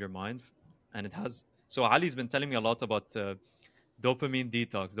cleanses your mind, and it has. So Ali's been telling me a lot about dopamine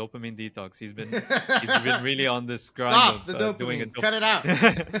detox. He's been really on this grind of doing it. Cut it out.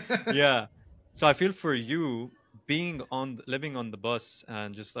 Yeah. So I feel for you living on the bus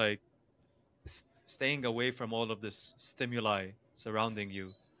and just like staying away from all of this stimuli surrounding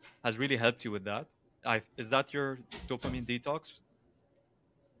you has really helped you with that. Is that your dopamine detox?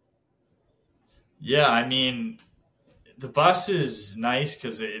 Yeah, I mean, the bus is nice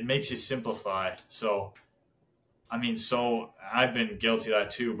because it makes you simplify. So I've been guilty of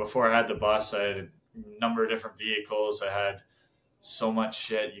that too. Before I had the bus, I had a number of different vehicles. I had so much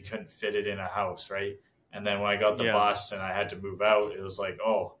shit, you couldn't fit it in a house, right? And then when I got the bus and I had to move out, it was like,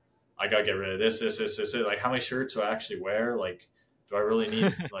 oh, I got to get rid of this. Like, how many shirts do I actually wear? Like, do I really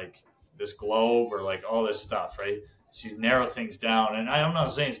need like this globe or like all this stuff, right? So you narrow things down. And I'm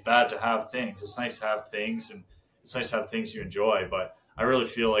not saying it's bad to have things. It's nice to have things, and it's nice to have things you enjoy. But I really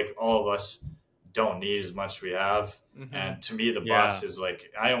feel like all of us don't need as much as we have. And to me, the bus is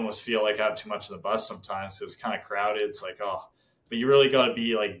like, I almost feel like I have too much of the bus sometimes because it's kind of crowded. It's like, oh, but you really got to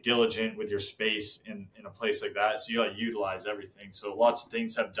be like diligent with your space in a place like that. So you got to utilize everything. So lots of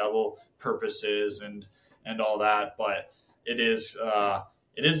things have double purposes and all that, but it is I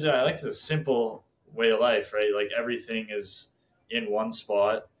like the simple way of life, right? Like everything is in one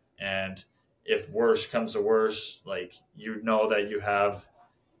spot. And if worse comes to worse, like, you know that you have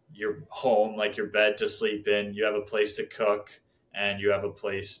your home, like your bed to sleep in, you have a place to cook, and you have a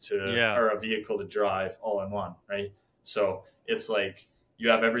place or a vehicle to drive all in one, right? So it's like you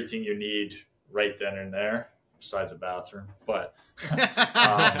have everything you need right then and there, besides a bathroom. But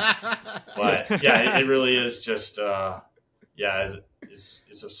but yeah, it really is just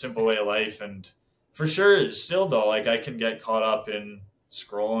it's a simple way of life, and For sure. Still though, like I can get caught up in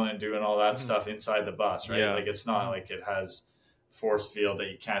scrolling and doing all that Mm-hmm. stuff inside the bus, right? Yeah, Like it's not Mm-hmm. like it has force field that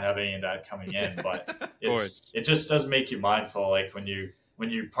you can't have any of that coming in, but of course. it just does make you mindful. Like when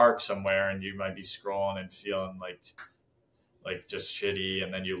you park somewhere and you might be scrolling and feeling like just shitty,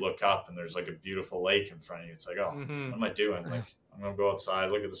 and then you look up and there's like a beautiful lake in front of you. It's like, oh, Mm-hmm. what am I doing? Like I'm gonna go outside,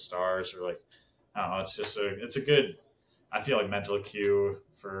 look at the stars, or like I don't know. It's just it's a good. I feel like mental cue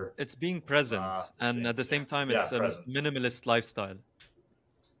for It's being present, and at the things. Yeah, same time, yeah, it's a present. minimalist lifestyle.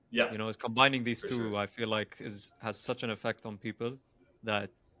 Yeah, You know, combining these for sure. two, I feel like is has such an effect on people that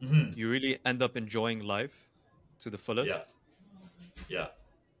Hmm. you really end up enjoying life to the Yeah, fullest. yeah,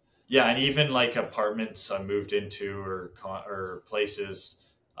 yeah, and even like apartments I moved into or places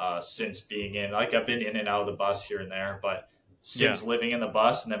since being in like I've been in and out of the bus here and there, but Yeah, since living in the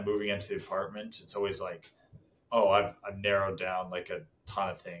bus and then moving into the apartment, it's always like, oh, I've narrowed down like a ton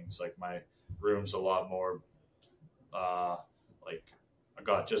of things. Like my room's a lot more uh, like I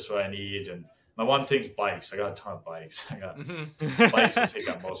got just what I need, and my one thing's bikes. I got a ton of bikes. I got bikes will take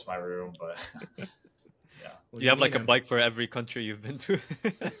up most of my room, but yeah. Well, you you have need like a them. bike for every country you've been to.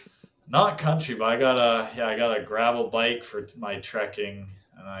 Not country, but I got a gravel bike for my trekking,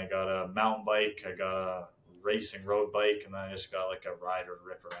 and I got a mountain bike. I got a racing road bike, and then I just got like a ride or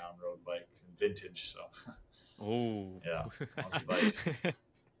rip around road bike, vintage. So Oh, yeah, lots of bikes.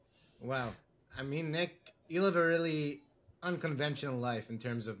 Wow. I mean, Nick, you live a really unconventional life in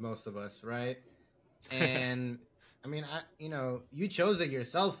terms of most of us, right? And I mean, you chose it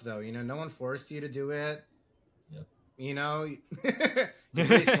yourself, though. No one forced you to do it. Yep. You're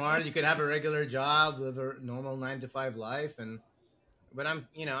pretty smart. You could have a regular job, live a normal 9 to 5 life, but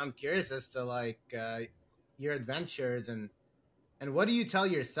I'm curious as to like your adventures and what do you tell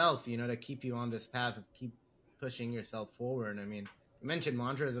yourself, to keep you on this path of keep pushing yourself forward. I mean, you mentioned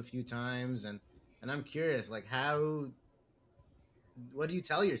mantras a few times, and I'm curious, like what do you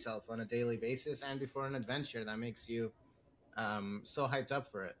tell yourself on a daily basis and before an adventure that makes you so hyped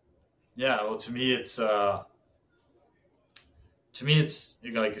up for it? Yeah, well, to me it's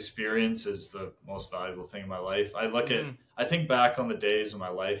like experience is the most valuable thing in my life. Mm-hmm. I think back on the days of my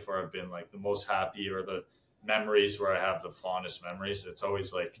life where I've been like the most happy, or the memories where I have the fondest memories. It's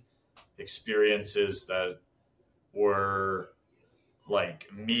always like experiences that were like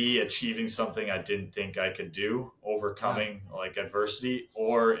me achieving something I didn't think I could do, Wow. overcoming like adversity,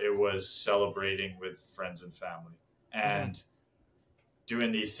 or it was celebrating with friends and family. Mm-hmm. And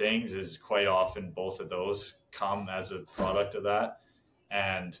doing these things is quite often both of those come as a product of that.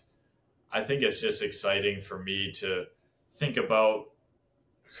 And I think it's just exciting for me to think about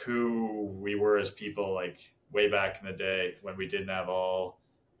who we were as people, like way back in the day when we didn't have all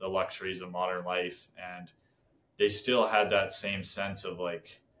the luxuries of modern life, and they still had that same sense of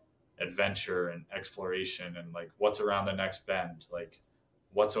like adventure and exploration, and like what's around the next bend, like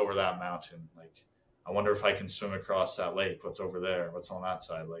what's over that mountain, like I wonder if I can swim across that lake, what's over there, what's on that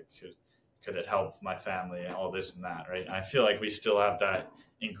side, like could it help my family, and all this and that, right? And I feel like we still have that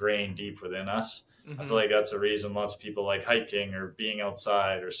ingrained deep within us. I Mm-hmm. feel like that's a reason lots of people like hiking or being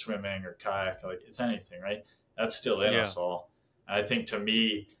outside or swimming or kayak, like it's anything, right? That's still in yeah, us all. And I think to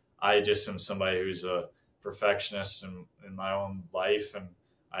me, I just am somebody who's a perfectionist in my own life, and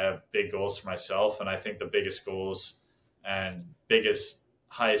I have big goals for myself. And I think the biggest goals and biggest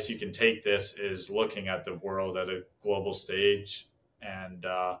highest you can take this is looking at the world at a global stage, and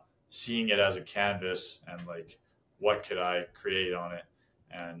seeing it as a canvas, and like what could I create on it.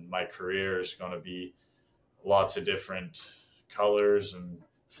 And my career is going to be lots of different colors and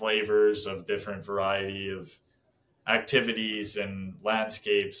flavors of different variety of activities and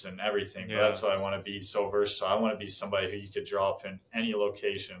landscapes and everything. But yeah. that's why I want to be so versatile. I want to be somebody who you could drop in any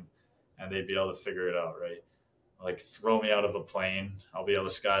location and they'd be able to figure it out, right? Like throw me out of a plane, I'll be able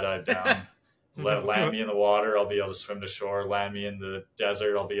to skydive down. Let land me in the water, I'll be able to swim to shore. Land me in the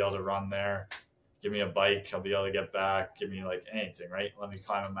desert, I'll be able to run there. Give me a bike, I'll be able to get back. Give me like anything, right? Let me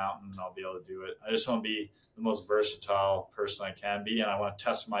climb a mountain, I'll be able to do it. I just want to be the most versatile person I can be, and I want to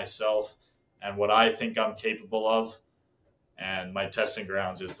test myself and what I think I'm capable of. And my testing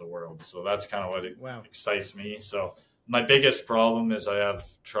grounds is the world. So that's kind of what Wow. excites me. So my biggest problem is I have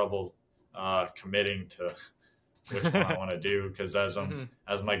trouble committing to which one I want to do, because Mm-hmm.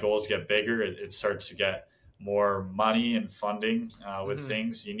 as my goals get bigger, it starts to get more money and funding with Mm-hmm.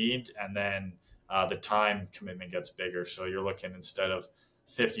 things you need, and then the time commitment gets bigger. So you're looking, instead of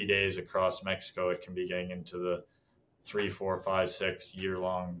 50 days across Mexico, it can be getting into the 3, 4, 5, 6 year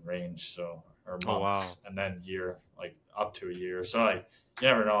long range. So or Oh months, wow. and then year, like up to a year. So you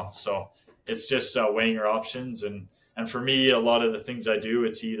never know. So it's just weighing your options, and for me, a lot of the things I do,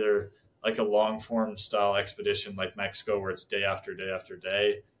 it's either like a long form style expedition like Mexico, where it's day after day after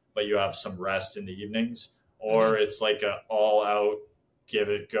day, but you have some rest in the evenings, or Mm-hmm. it's like a all out, give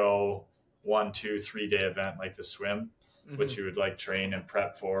it go, 1, 2, 3 day event like the swim, Mm-hmm. which you would like train and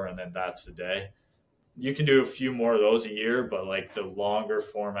prep for, and then that's the day. You can do a few more of those a year, but like the longer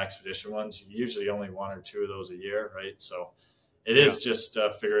form expedition ones, usually only 1 or 2 of those a year, right? So it Yeah. is just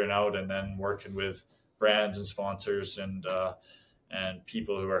figuring out and then working with brands and sponsors and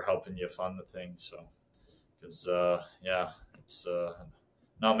people who are helping you fund the thing. So because yeah, it's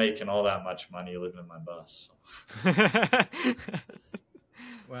not making all that much money living in my bus. So.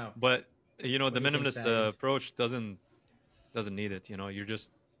 Wow. But you know, What the do you think, minimalist Sagan? approach doesn't need it. You know, you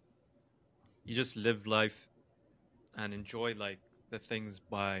just live life and enjoy like the things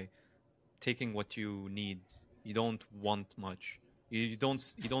by taking what you need. You don't want much. You don't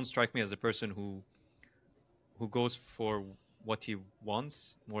strike me as a person who goes for what he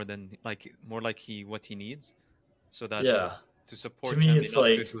wants more like he what he needs, so that Yeah, to to support me, him it's enough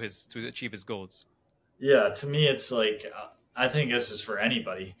like to achieve his goals. yeah, to me, it's like I think this is for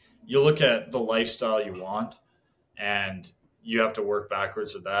anybody. You look at the lifestyle you want, and you have to work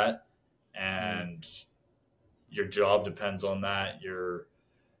backwards with that, Mm. and your job depends on that. Your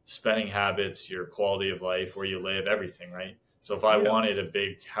spending habits, your quality of life, where you live, everything, right? So if I Yeah. wanted a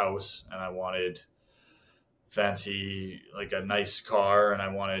big house and I wanted fancy, like a nice car, and I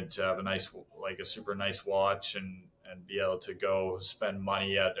wanted to have a nice, like a super nice watch, and be able to go spend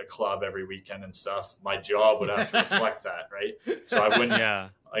money at a club every weekend and stuff, my job would have to reflect that, right? So I wouldn't Yeah.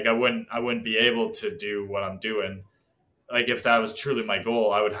 like I wouldn't be able to do what I'm doing. Like if that was truly my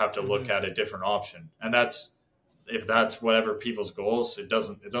goal, I would have to look Mm-hmm. at a different option. And that's if that's whatever people's goals, it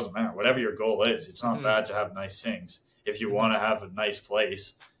doesn't matter. Whatever your goal is, it's not Mm-hmm. bad to have nice things. If you Mm-hmm. want to have a nice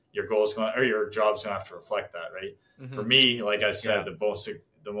place, your goal's going or your job's going to have to reflect that, right? For Mm-hmm. me, like I said, Yeah.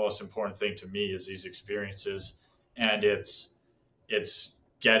 the most important thing to me is these experiences, and it's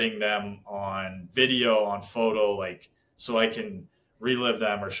getting them on video, on photo, like so I can relive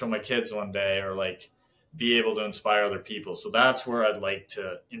them or show my kids one day, or like be able to inspire other people. So that's where I'd like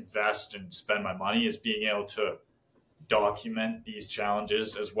to invest and spend my money, is being able to document these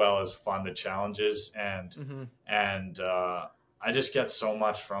challenges as well as fund the challenges, Mm-hmm. and I just get so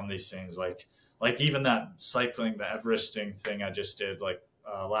much from these things, like even that cycling, the Everesting thing I just did like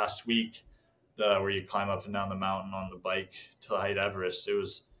last week, where you climb up and down the mountain on the bike to hide Everest. It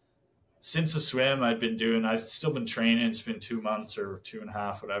was since the swim I've still been training. It's been 2 months or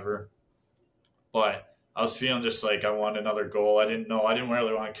 2.5, whatever, but I was feeling just like I want another goal. I didn't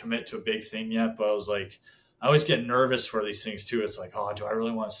really want to commit to a big thing yet, but I was like, I always get nervous for these things too. It's like, oh, do I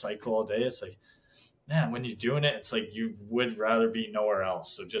really want to cycle all day? It's like, man, when you're doing it, it's like you would rather be nowhere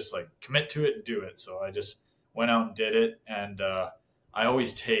else. So just like commit to it and do it. So I just went out and did it. And I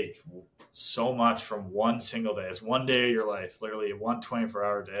always take so much from one single day. It's one day of your life, literally a 1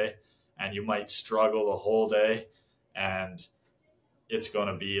 24-hour day. And you might struggle the whole day. And it's going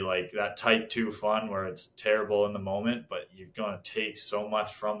to be like that type 2 fun where it's terrible in the moment, but you're going to take so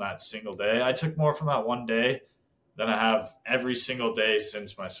much from that single day. I took more from that one day than I have every single day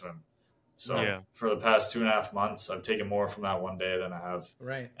since my swim. So Right. Yeah. for the past 2.5 months, I've taken more from that one day than I have.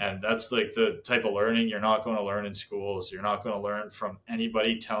 Right. And that's like the type of learning you're not going to learn in schools. You're not going to learn from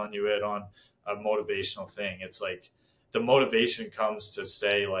anybody telling you it on a motivational thing. It's like the motivation comes to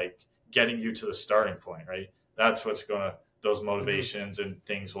say, like, getting you to the starting point, right? That's what's going to, those motivations and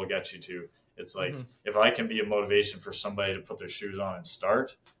things will get you to. It's like, Mm-hmm. if I can be a motivation for somebody to put their shoes on and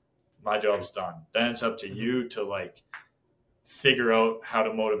start, my job's done. Then it's up to Mm-hmm. you to like figure out how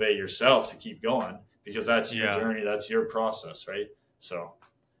to motivate yourself to keep going, because that's your Yeah. journey, that's your process, right? So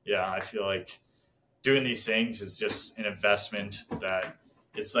yeah, I feel like doing these things is just an investment, that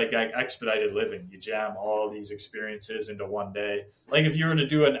it's like expedited living. You jam all these experiences into one day. Like if you were to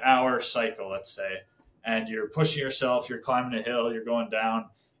do an hour cycle, let's say, and you're pushing yourself, you're climbing a hill, you're going down,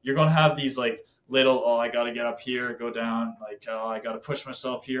 you're going to have these like little, oh, I got to get up here, go down, like, oh, I got to push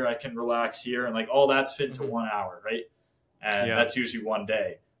myself here, I can relax here, and like all that's fit into Mhm. 1 hour, right? And Yeah. that's usually one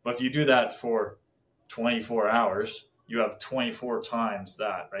day. But if you do that for 24 hours, you have 24 times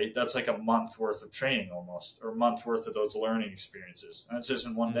that, right? That's like a month worth of training almost, or a month worth of those learning experiences. And it's just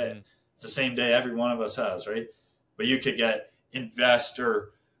in one day. Mhm. It's the same day every one of us has, right? But you could invest,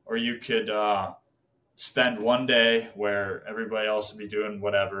 or you could spend one day where everybody else would be doing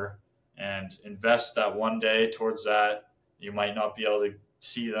whatever, and invest that one day towards that. You might not be able to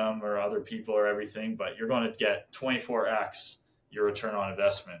see them or other people or everything, but you're going to get 24x your return on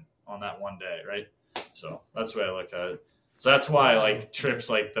investment on that one day, right? So that's the way I look at it. So that's why Wow. like trips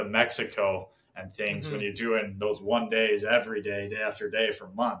like the Mexico and things. When Mm-hmm. you're doing those 1 days every day, day after day for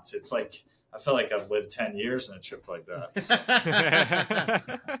months, it's like I feel like I've lived 10 years in a trip like that. So.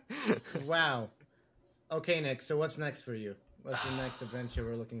 Wow. Okay, Nick. So what's next for you? What's the next adventure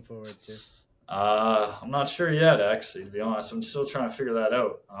we're looking forward to? I'm not sure yet, actually, to be honest. I'm still trying to figure that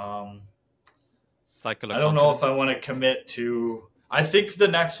out. Cycle a I don't know if continent. I want to commit to. I think the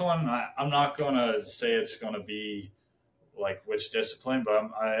next one, I'm not going to say it's going to be like which discipline, but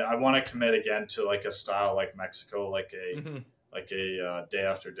I want to commit again to like a style like Mexico, Mm-hmm. like a day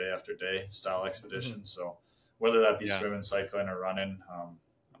after day after day style expedition. Mm-hmm. So whether that be Yeah. swimming, cycling, or running, I'm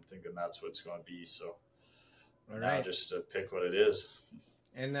thinking that's what it's going to be. So All now right. just to pick what it is.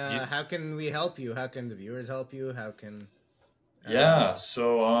 And You- how can we help you? How can the viewers help you? How can Yeah.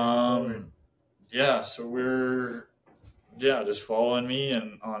 So journey forward? so we're just following me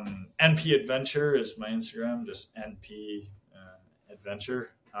and on NP Adventure is my Instagram, just NP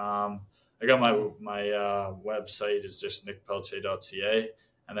Adventure. I got my website is just nickpelletier.ca,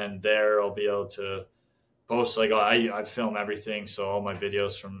 and then there I'll be able to post like I film everything, so all my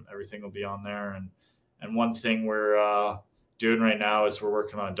videos from everything will be on there. And one thing we're doing right now is we're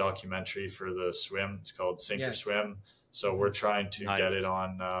working on a documentary for the swim. It's called Sink or Yes. Swim. So we're trying to Nice. get it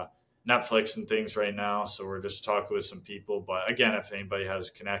on Netflix and things right now. So we're just talking with some people. But again, if anybody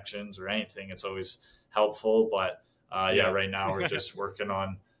has connections or anything, it's always helpful. But right now we're just working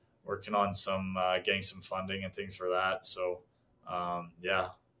on some getting some funding and things for that. So but yeah.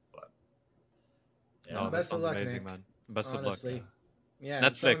 No, that Best of sounds luck, amazing, Nick. man. Best Honestly. of luck. Yeah.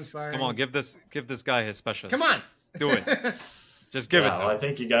 It's so Netflix, come on, inspiring. give this guy his special. Come on. Do it. Just give it to Well, I him.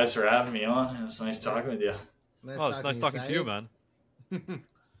 thank you guys for having me on. It's nice talking with you. Oh, it's nice talking to you, man.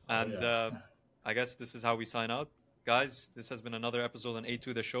 And yeah. I guess this is how we sign out. Guys, this has been another episode on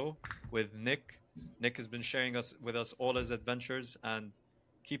A2 The Show with Nick. Nick has been sharing with us all his adventures, and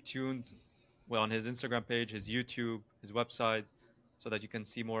keep tuned on his Instagram page, his YouTube, his website, so that you can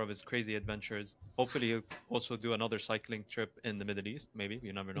see more of his crazy adventures. Hopefully, he'll also do another cycling trip in the Middle East. Maybe,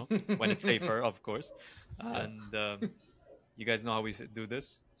 you never know. When it's safer, of course. And you guys know how we do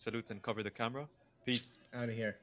this. Salute and cover the camera. Peace. Out of here.